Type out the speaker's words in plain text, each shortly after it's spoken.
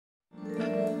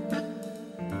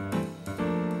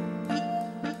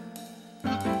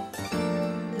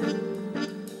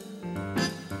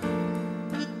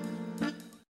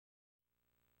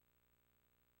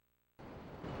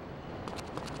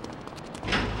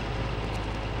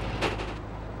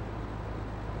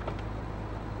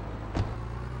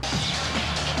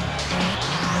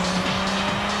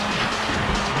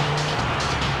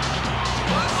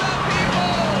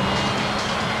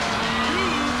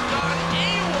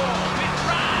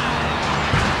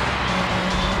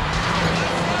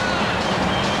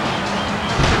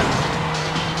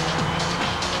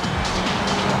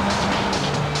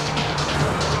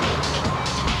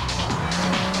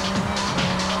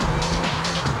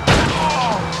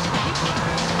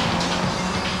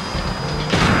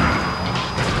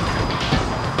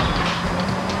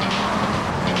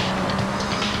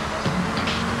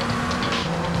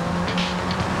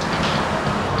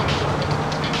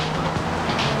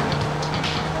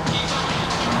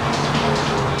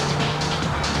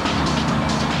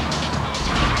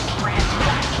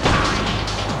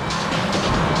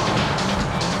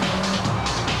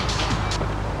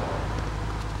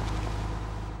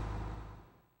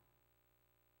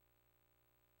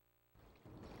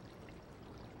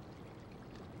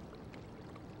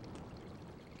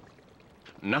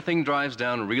Nothing drives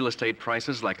down real estate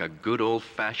prices like a good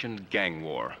old-fashioned gang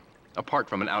war, apart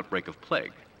from an outbreak of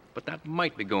plague, but that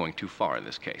might be going too far in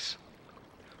this case.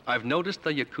 I've noticed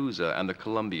the Yakuza and the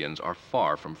Colombians are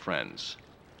far from friends.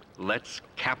 Let's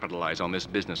capitalize on this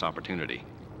business opportunity.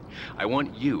 I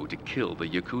want you to kill the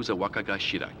Yakuza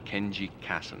Wakagashira, Kenji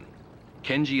Kassen.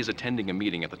 Kenji is attending a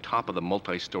meeting at the top of the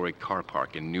multi-story car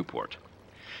park in Newport.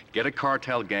 Get a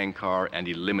cartel gang car and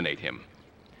eliminate him.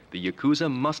 The Yakuza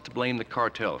must blame the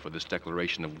cartel for this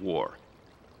declaration of war.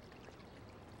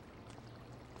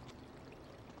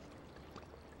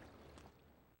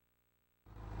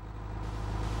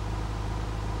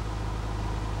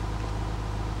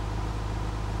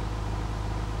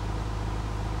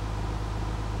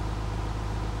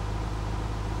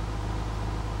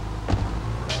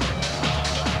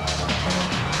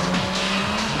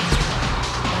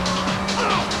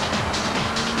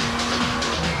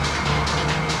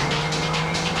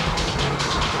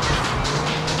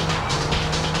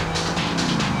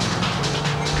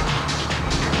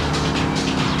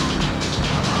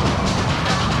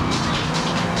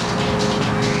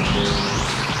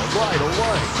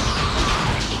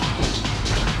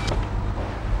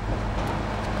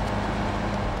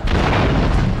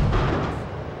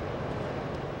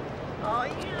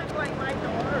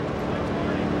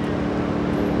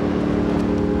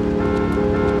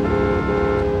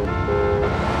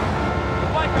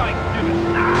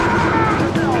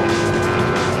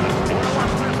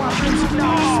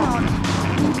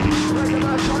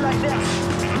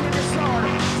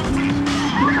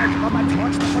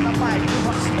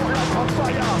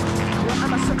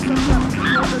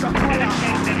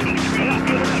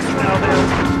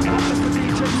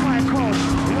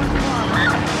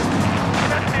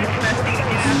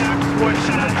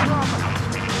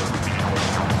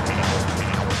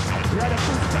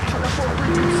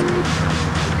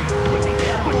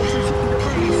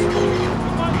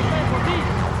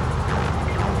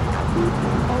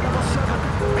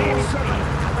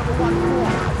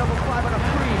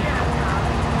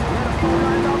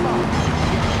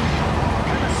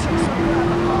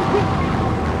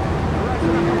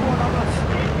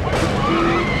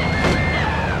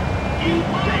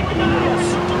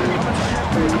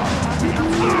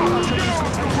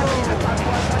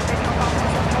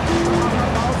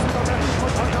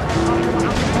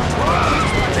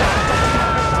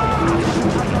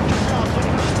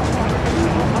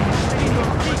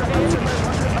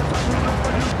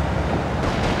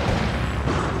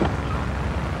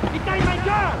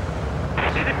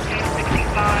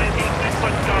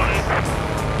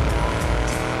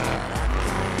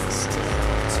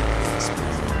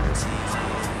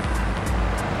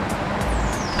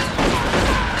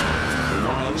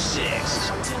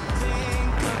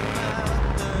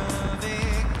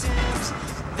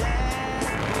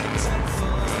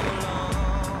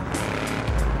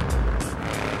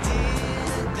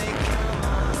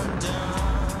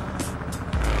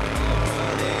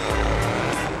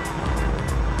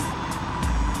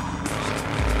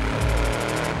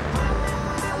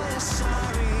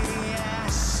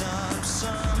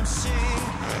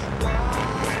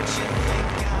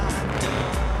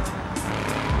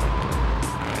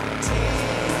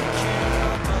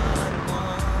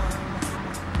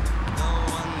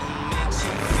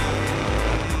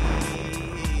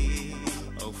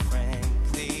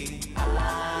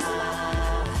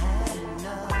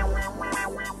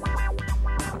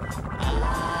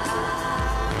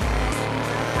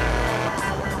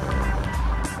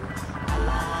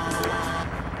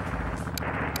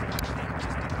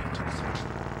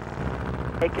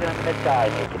 Naked, I'm gonna die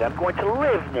naked. I'm going to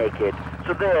live naked.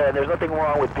 So there's nothing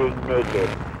wrong with being naked.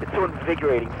 It's so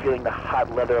invigorating feeling the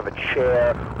hot leather of a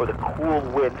chair or the cool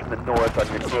wind from the north on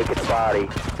your naked body.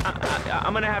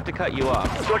 I'm gonna have to cut you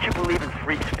off. Don't you believe in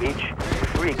free speech?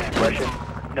 Free expression?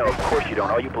 No, of course you don't.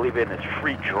 All you believe in is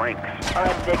free drinks.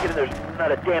 I'm naked and there's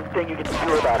not a damn thing you can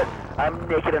do about it. I'm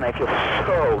naked and I feel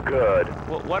so good.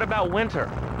 Well, what about winter?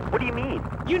 What do you mean?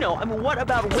 You know, I mean, what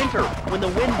about winter? When the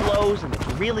wind blows and it's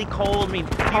really cold, I mean...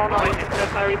 Call 9,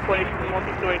 just I replaced the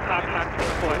multi-story car park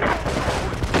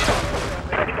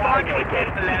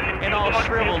and all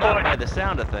shriveled up by the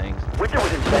sound of things. Winter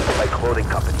was invented by clothing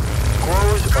companies.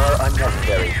 Clothes are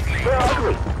unnecessary. They're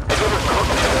ugly. Have you ever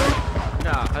cooked food?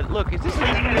 No, look, is this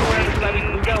leading anywhere? Because, I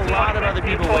mean, we've got a lot of other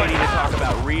people waiting to talk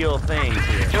about real things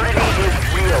here. Unity is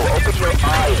real. Open your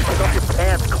eyes. Take off your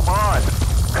pants. Come on.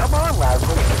 Come on,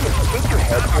 Lazarus. You can shake your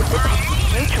head and look at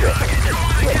nature.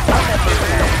 Yes, I'm that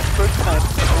first time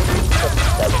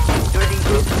 1977. Unity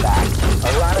is back.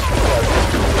 A lot of people are...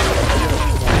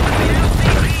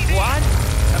 What?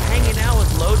 I'm hanging out with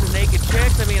loads of naked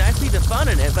chicks? I mean, I see the fun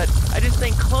in it.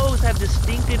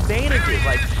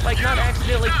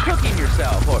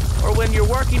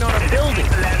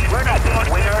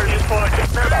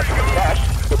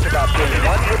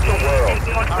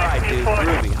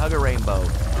 hug a rainbow.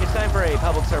 It's time for a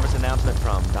public service announcement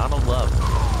from Donald Love.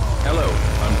 Hello,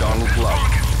 I'm Donald Love.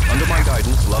 Under my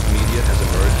guidance, Love Media has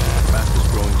emerged as the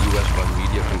fastest-growing U.S.-run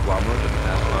media conglomerate of the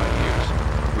past 5 years.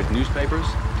 With newspapers,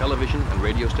 television, and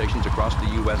radio stations across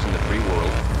the U.S. and the free world,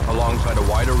 alongside a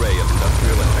wide array of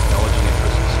industrial and technology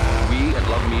interests, we at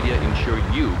Love Media ensure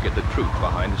you get the truth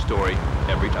behind the story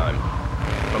every time.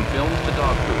 From films to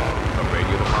dog food, from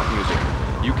radio to pop music,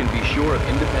 you can be sure of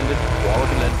independent,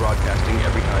 quality-led broadcasting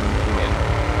every time you tune in.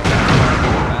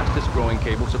 The fastest-growing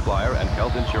cable supplier and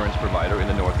health insurance provider in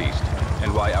the Northeast,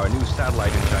 and why our new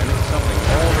satellite in China is something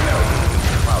all Americans can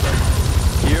be proud of.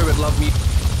 Here at Love Media,